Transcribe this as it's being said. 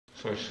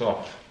So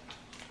soft.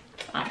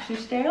 Actually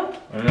stale.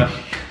 I know.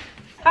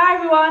 Hi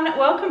everyone,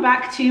 welcome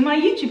back to my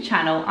YouTube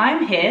channel.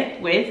 I'm here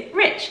with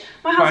Rich,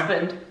 my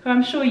husband, who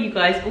I'm sure you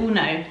guys all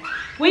know.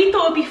 We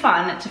thought it'd be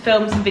fun to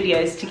film some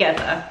videos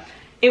together.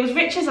 It was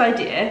Rich's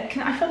idea.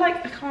 Can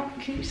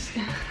you just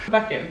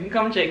back in?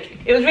 Come joking.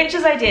 It was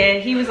Rich's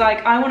idea. He was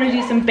like, I want to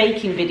do some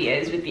baking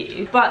videos with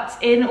you. But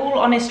in all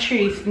honest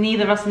truth,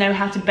 neither of us know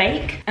how to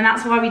bake. And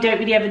that's why we don't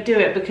really ever do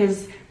it,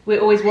 because we're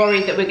always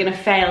worried that we're gonna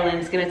fail and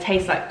it's gonna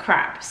taste like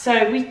crap.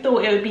 So we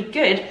thought it would be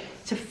good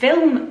to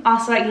film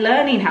us like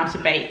learning how to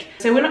bake.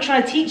 So we're not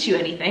trying to teach you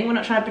anything. We're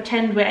not trying to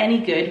pretend we're any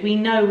good. We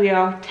know we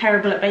are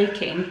terrible at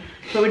baking,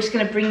 but we're just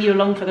gonna bring you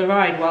along for the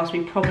ride whilst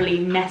we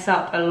probably mess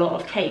up a lot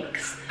of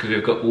cakes. Because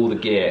we've got all the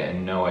gear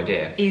and no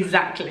idea.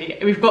 Exactly.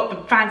 We've got the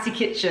fancy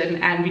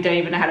kitchen and we don't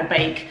even know how to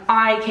bake.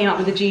 I came up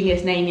with a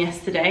genius name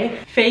yesterday.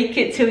 Fake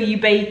it till you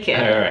bake it.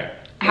 All right.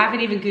 I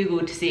haven't even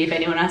Googled to see if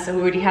anyone else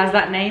already has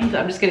that name,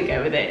 but I'm just gonna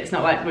go with it. It's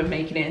not like we're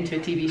making it into a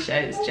TV show,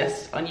 it's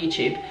just on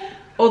YouTube.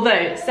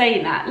 Although,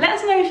 saying that, let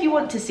us know if you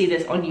want to see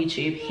this on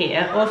YouTube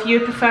here, or if you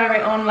prefer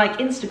it on like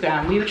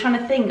Instagram. We were trying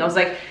to think, I was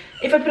like,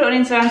 if I put it on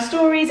Instagram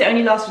stories, it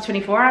only lasts for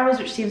 24 hours,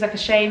 which seems like a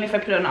shame. If I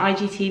put it on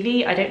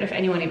IGTV, I don't know if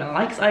anyone even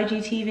likes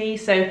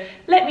IGTV, so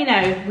let me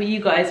know what you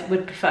guys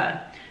would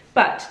prefer.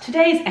 But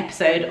today's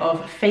episode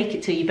of Fake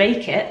It Till You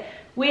Bake It,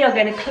 we are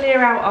going to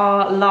clear out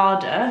our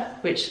larder,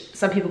 which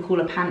some people call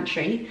a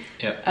pantry.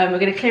 Yep. We're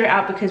going to clear it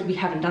out because we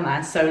haven't done that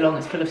in so long.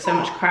 It's full of so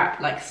much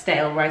crap, like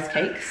stale rice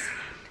cakes.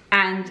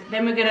 And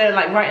then we're going to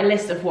like write a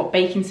list of what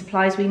baking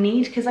supplies we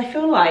need, because I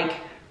feel like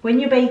when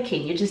you're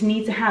baking, you just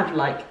need to have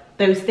like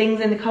those things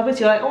in the cupboard.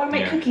 You're like, oh, I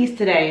make cookies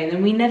today, and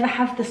then we never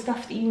have the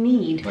stuff that you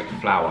need. Like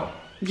flour.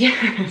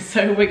 Yeah,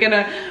 so we're going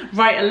to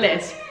write a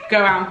list,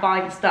 go out and buy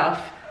the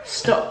stuff,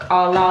 stock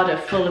our larder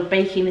full of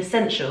baking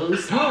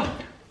essentials.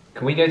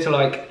 Can we go to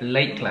like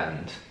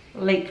Lakeland?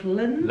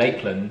 Lakeland?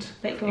 Lakeland.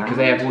 Lakeland? Because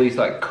they have all these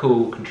like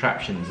cool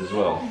contraptions as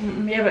well.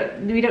 Yeah,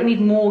 but we don't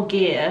need more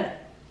gear.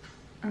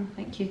 Oh,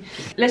 thank you.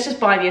 Let's just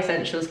buy the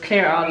essentials,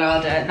 clear our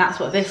larder, and that's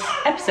what this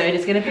episode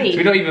is going to be. So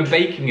we're not even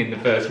baking in the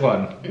first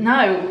one.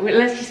 No,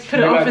 let's just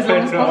put it off as long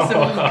as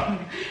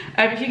possible.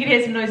 If you can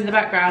hear some noise in the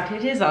background,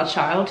 it is our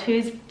child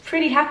who's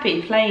pretty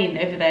happy playing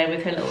over there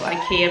with her little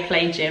IKEA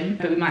play gym,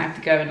 but we might have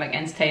to go and like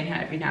entertain her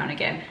every now and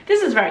again.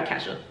 This is very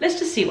casual. Let's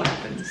just see what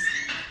happens.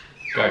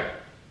 Go.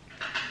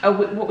 Oh,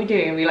 what are we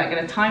doing? Are we like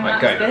going to time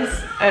lapse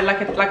this?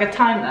 Like a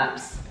time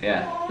lapse?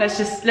 Yeah. Let's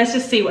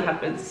just see what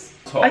happens.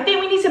 I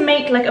think we need to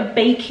make like a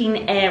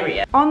baking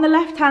area. On the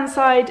left hand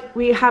side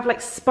we have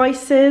like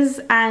spices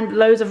and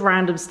loads of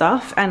random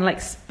stuff and like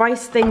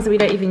spice things that we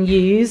don't even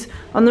use.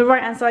 On the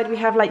right hand side we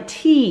have like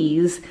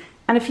teas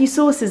and a few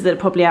sauces that are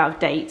probably out of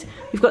date.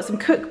 We've got some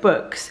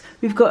cookbooks,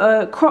 we've got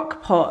a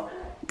crock pot.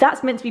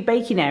 That's meant to be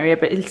baking area,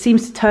 but it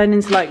seems to turn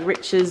into like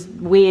Rich's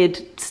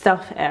weird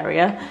stuff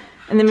area.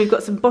 And then we've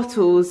got some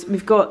bottles,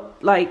 we've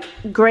got like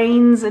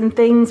grains and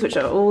things which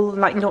are all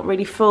like not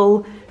really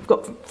full. We've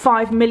got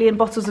 5 million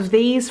bottles of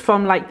these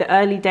from like the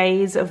early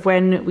days of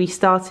when we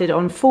started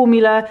on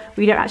formula.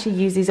 We don't actually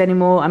use these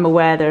anymore. I'm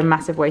aware they're a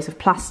massive waste of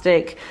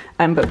plastic,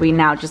 but we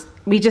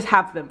just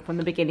have them from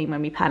the beginning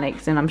when we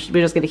panicked, and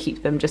we're just going to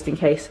keep them just in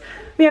case.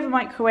 We have a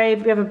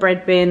microwave, we have a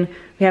bread bin,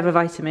 we have a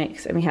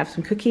Vitamix, and we have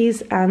some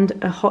cookies and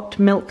a hot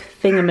milk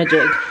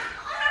thingamajig.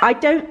 I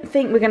don't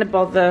think we're going to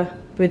bother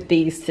with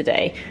these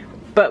today.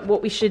 But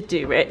what we should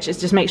do, Rich, is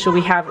just make sure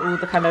we have all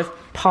the kind of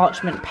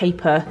parchment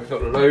paper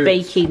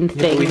baking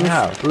things. We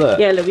have, look.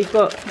 Yeah, look, we've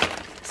got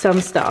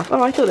some stuff.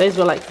 Oh, I thought those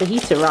were like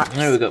fajita wraps.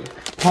 No, we've got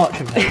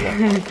parchment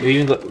paper.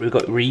 we've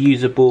got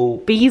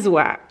reusable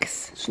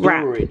beeswax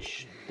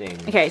storage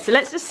things. Okay, so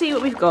let's just see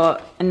what we've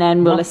got and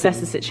then we'll assess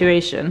the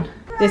situation.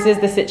 This is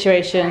the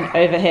situation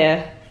over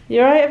here.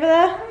 You alright over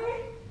there?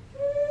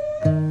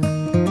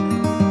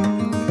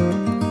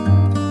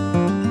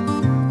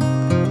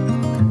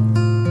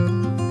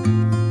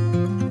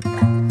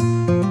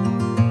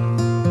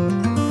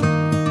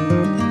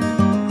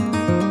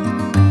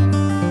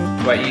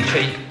 Wait, you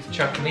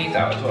chucking these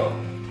out as well?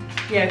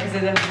 Yeah, because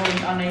there's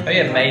one unopened. Oh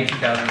yeah, May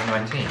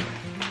 2019.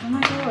 Oh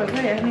my god, wait,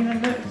 I haven't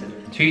even looked at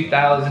it.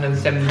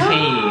 2017.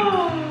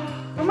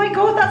 Oh my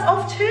god, that's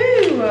off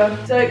too!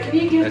 So can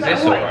you give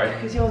that a wipe? Right?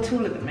 Because you're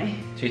taller than me.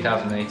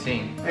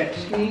 2018. Rich,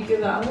 can you give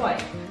that a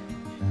wipe?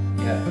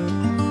 Yeah.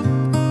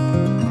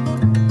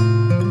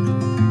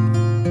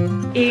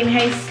 Ian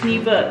Hast's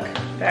new book.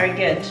 Very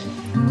good.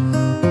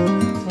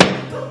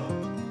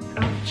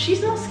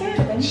 She's not scared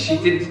of anything. She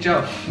did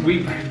jump.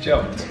 We both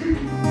jumped.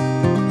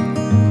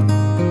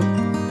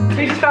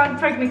 We just found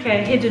pregnant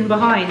care hidden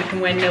behind from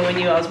when no one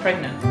knew I was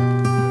pregnant.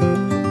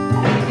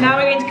 Now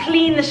we're going to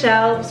clean the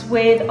shelves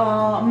with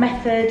our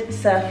Method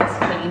surface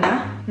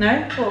cleaner.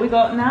 No? What we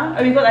got now?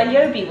 Oh, we've got that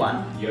Yobi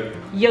one. Yope.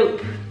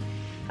 Yope.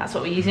 That's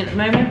what we're using at the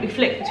moment. We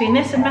flick between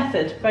this and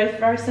Method. Both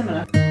very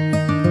similar.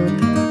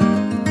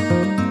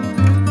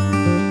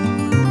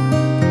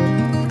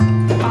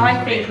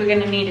 I think we're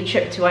going to need a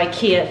trip to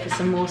IKEA for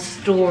some more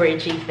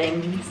storagey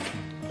things.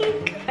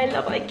 I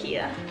love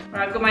IKEA.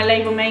 Right, I've got my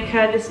label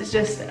maker. This is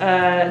just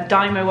a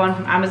Dymo one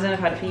from Amazon. I've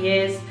had it for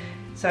years.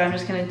 So I'm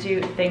just gonna do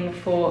a thing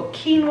for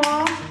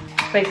quinoa.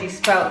 Basically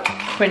spelled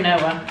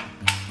quinoa.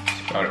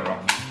 Spelled it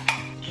wrong.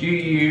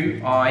 Q-U-I-N-O-A.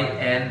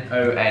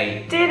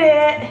 Did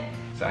it!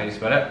 Is that how you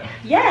spell it?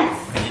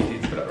 Yes! You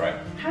did spell it right.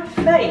 Have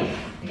faith.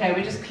 Okay,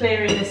 we're just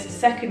clearing this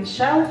second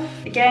shelf.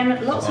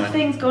 Again, lots of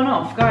things gone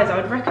off. Guys, I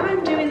would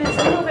recommend doing this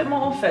a little bit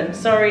more often.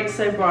 Sorry, it's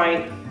so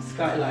bright.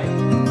 Skylight.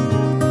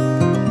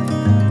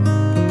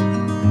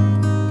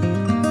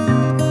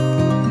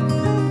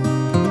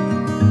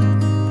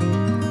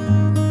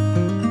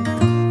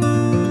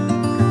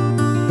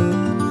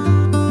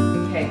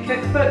 Okay,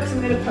 cookbooks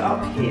I'm going to put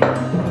up here.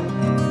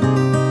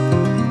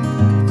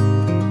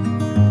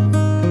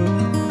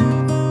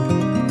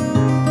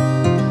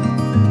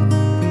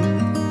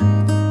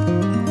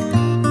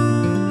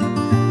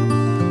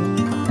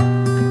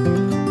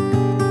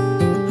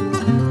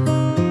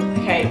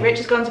 Rich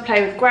has gone to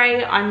play with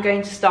Gray. I'm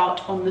going to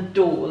start on the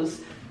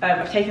doors.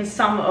 I've taken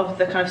some of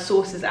the kind of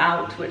sauces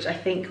out, which I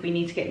think we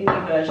need to get new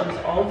versions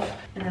of.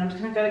 And then I'm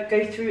just gonna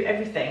go through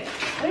everything.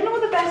 I don't know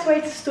what the best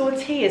way to store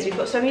tea is. We've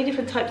got so many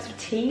different types of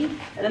tea.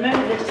 At the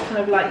moment, they're just kind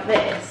of like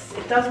this.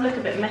 It does look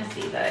a bit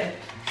messy though.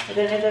 I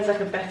don't know if there's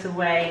like a better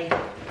way.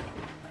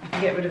 I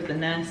can get rid of the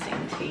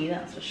nursing tea,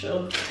 that's for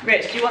sure.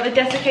 Rich, do you want the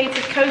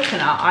desiccated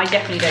coconut? I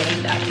definitely don't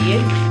need that, do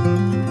you?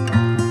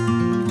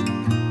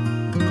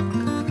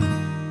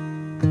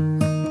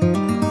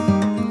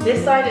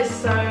 This side is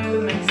so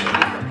messy.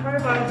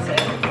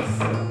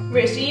 Probiotics.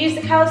 Rich, do you use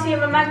the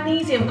calcium and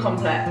magnesium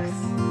complex?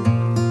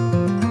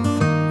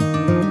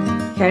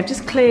 Okay, I've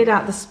just cleared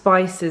out the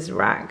spices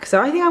rack.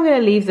 So I think I'm going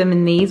to leave them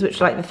in these,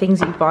 which are like the things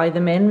that you buy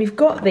them in. We've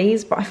got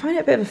these, but I find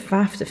it a bit of a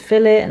faff to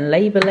fill it and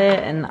label it.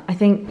 And I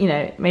think, you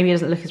know, maybe it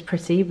doesn't look as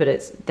pretty, but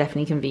it's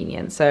definitely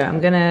convenient. So I'm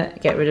going to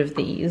get rid of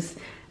these.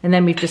 And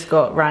then we've just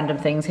got random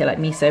things here like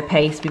miso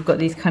paste. We've got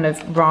these kind of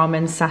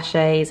ramen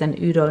sachets and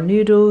udon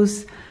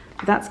noodles.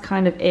 That's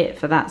kind of it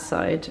for that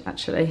side,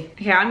 actually.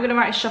 Okay, I'm gonna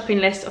write a shopping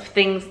list of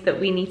things that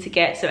we need to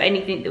get. So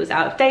anything that was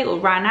out of date or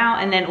ran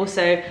out, and then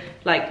also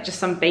like just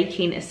some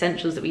baking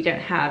essentials that we don't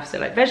have. So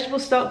like vegetable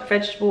stock,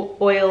 vegetable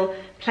oil,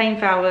 plain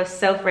flour,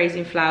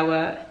 self-raising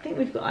flour. I think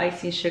we've got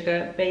icing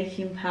sugar,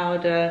 baking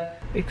powder.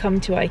 We've come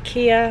to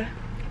IKEA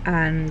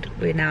and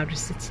we're now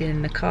just sitting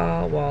in the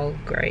car while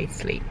Gray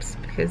sleeps,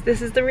 because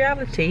this is the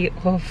reality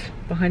of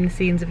behind the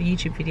scenes of a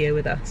YouTube video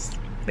with us.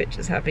 Rich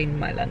is having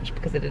my lunch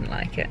because I didn't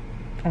like it.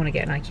 I want to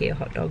get an IKEA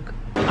hot dog.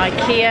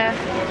 IKEA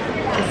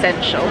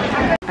essential.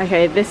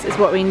 Okay, this is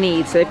what we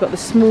need. So they've got the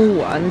small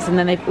ones and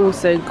then they've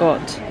also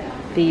got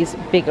these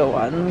bigger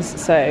ones.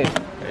 So It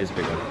is a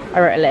big one. I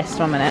wrote a list,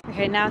 1 minute.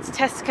 Okay, now to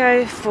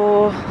Tesco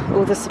for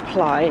all the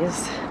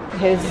supplies.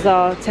 Okay, this is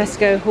our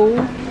Tesco haul.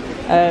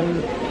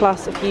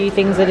 Plus a few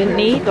things I didn't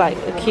need, like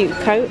a cute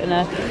coat and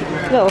a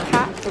little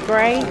hat for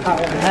Gray.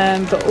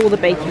 But all the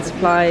baking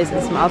supplies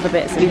and some other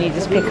bits that we need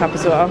to pick up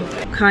as well.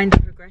 Kind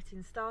of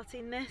regretting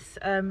starting this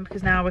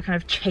because now we're kind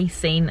of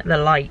chasing the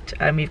light.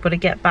 We've got to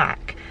get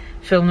back,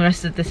 film the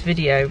rest of this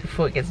video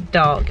before it gets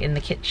dark in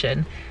the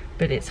kitchen.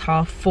 But it's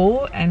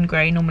 4:30 and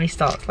Gray normally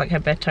starts like her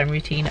bedtime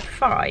routine at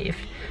 5.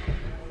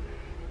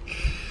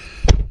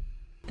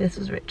 This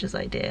was Rich's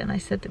idea and I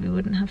said that we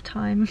wouldn't have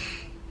time.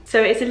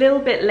 So it's a little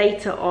bit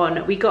later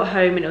on. We got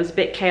home and it was a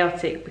bit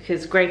chaotic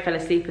because Gray fell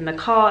asleep in the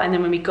car, and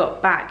then when we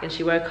got back and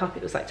she woke up,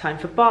 it was like time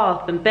for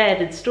bath and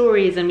bed and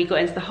stories, and we got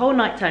into the whole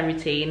nighttime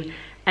routine.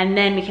 And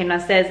then we came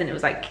downstairs and it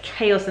was like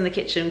chaos in the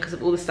kitchen because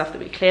of all the stuff that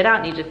we cleared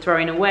out, needed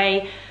throwing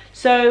away.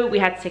 So we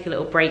had to take a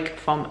little break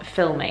from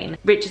filming.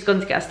 Rich has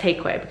gone to get us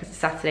takeaway because it's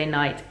Saturday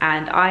night,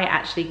 and I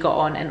actually got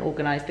on and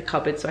organised the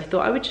cupboard. So I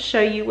thought I would just show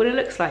you what it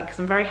looks like because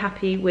I'm very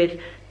happy with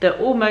the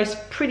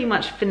almost pretty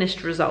much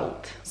finished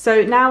result.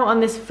 So now on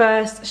this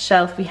first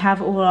shelf we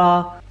have all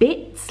our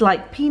bits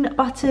like peanut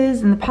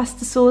butters and the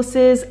pasta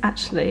sauces.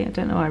 Actually, I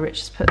don't know why Rich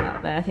has put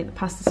that there. I think the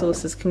pasta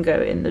sauces can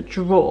go in the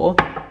drawer.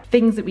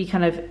 Things that we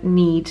kind of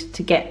need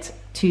to get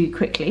to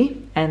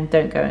quickly and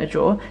don't go in a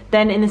drawer.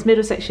 Then in this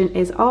middle section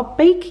is our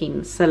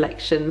baking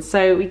selection.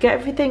 So we get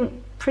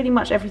everything, pretty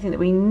much everything that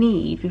we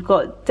need. We've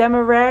got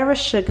demerara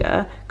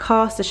sugar,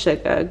 caster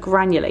sugar,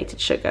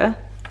 granulated sugar.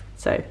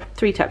 So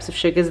 3 types of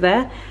sugars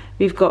there.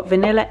 We've got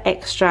vanilla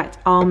extract,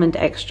 almond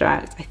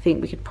extract. I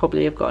think we could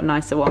probably have got a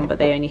nicer one, but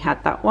they only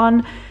had that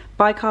one.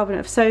 Bicarbonate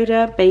of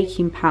soda,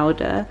 baking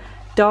powder,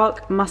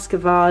 dark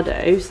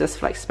muscovado, so that's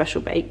for like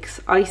special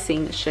bakes,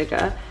 icing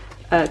sugar,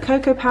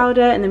 cocoa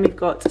powder, and then we've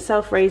got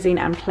self-raising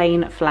and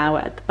plain flour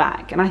at the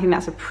back. And I think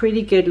that's a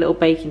pretty good little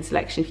baking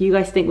selection. If you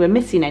guys think we're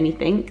missing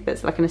anything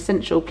that's like an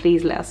essential,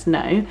 please let us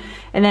know.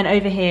 And then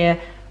over here,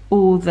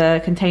 all the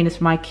containers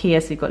from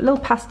IKEA. So we've got little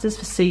pastas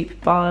for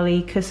soup,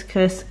 barley,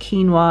 couscous,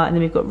 quinoa, and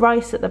then we've got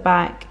rice at the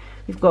back.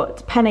 We've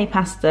got penne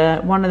pasta,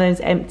 one of those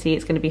empty,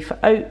 it's going to be for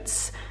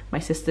oats. My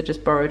sister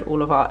just borrowed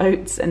all of our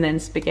oats, and then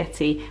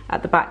spaghetti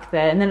at the back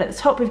there. And then at the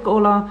top we've got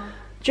all our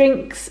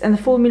drinks and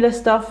the formula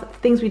stuff,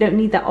 things we don't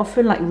need that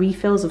often, like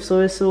refills of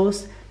soy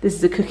sauce. This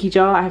is a cookie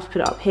jar, I have to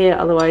put it up here,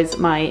 otherwise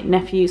my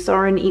nephew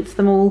Soren eats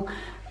them all.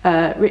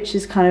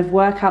 Rich's kind of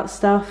workout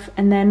stuff,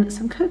 and then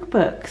some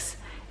cookbooks.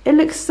 It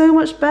looks so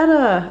much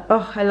better.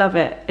 Oh, I love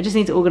it. I just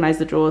need to organize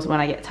the drawers when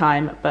I get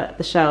time, but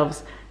the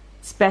shelves,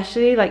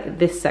 especially like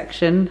this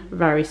section,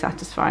 very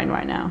satisfying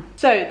right now.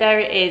 So there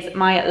it is,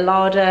 my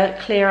larder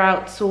clear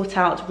out, sort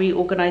out,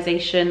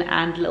 reorganization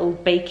and little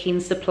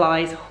baking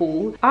supplies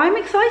haul. I'm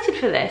excited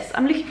for this.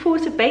 I'm looking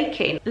forward to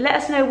baking. Let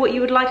us know what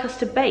you would like us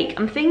to bake.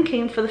 I'm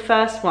thinking for the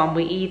first one,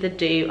 we either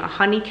do a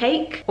honey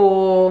cake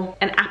or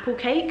an apple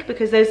cake,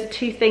 because those are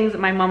two things that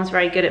my mum's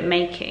very good at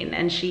making,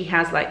 and she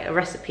has like a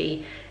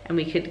recipe and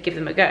we could give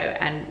them a go.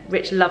 And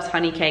Rich loves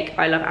honey cake,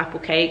 I love apple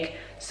cake.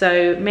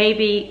 So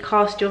maybe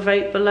cast your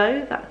vote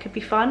below, that could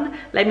be fun.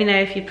 Let me know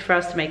if you prefer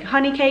us to make a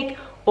honey cake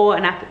or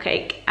an apple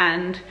cake.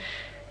 And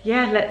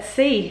yeah, let's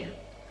see.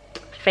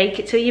 Fake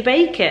it till you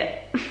bake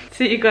it.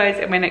 See you guys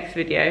in my next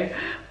video.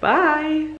 Bye.